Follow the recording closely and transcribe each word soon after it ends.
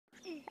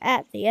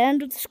At the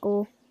end of the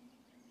school.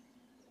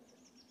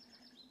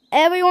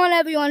 Everyone,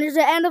 it's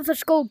the end of the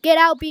school. Get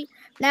out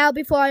now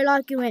before I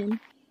lock you in.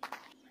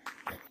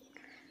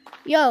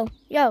 Yo,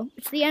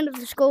 it's the end of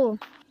the school.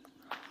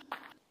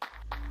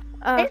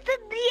 Is it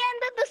the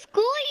end of the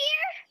school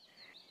year?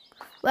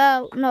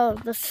 Well, no,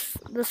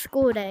 the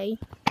school day.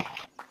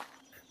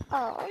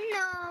 Oh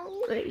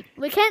no.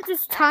 We can't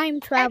just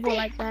time travel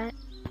like that.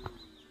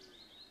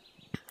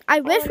 I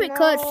wish we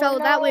could, so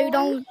that way we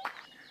don't.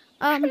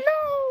 No.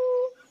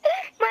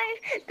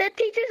 The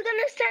teacher's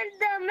gonna send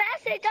the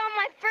message on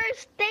my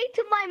first day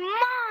to my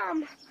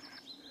mom.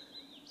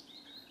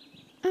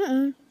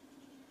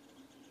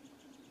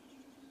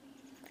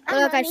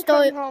 Look, I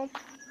stole home.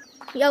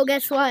 Yo,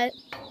 guess what?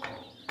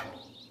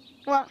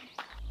 What?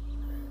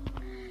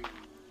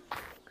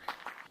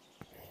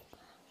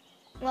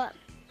 What?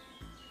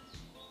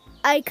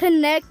 I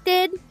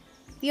connected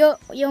your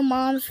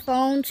mom's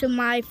phone to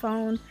my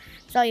phone,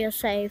 so you're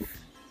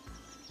safe.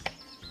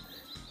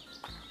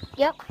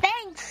 Yep,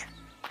 thanks.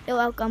 You're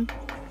welcome.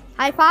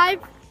 High five?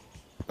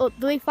 Oh,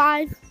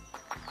 3-5?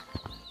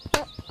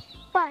 Yep,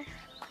 5.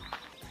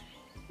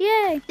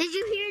 Yay. Did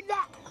you hear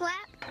that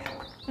clap?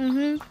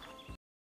 Mm-hmm.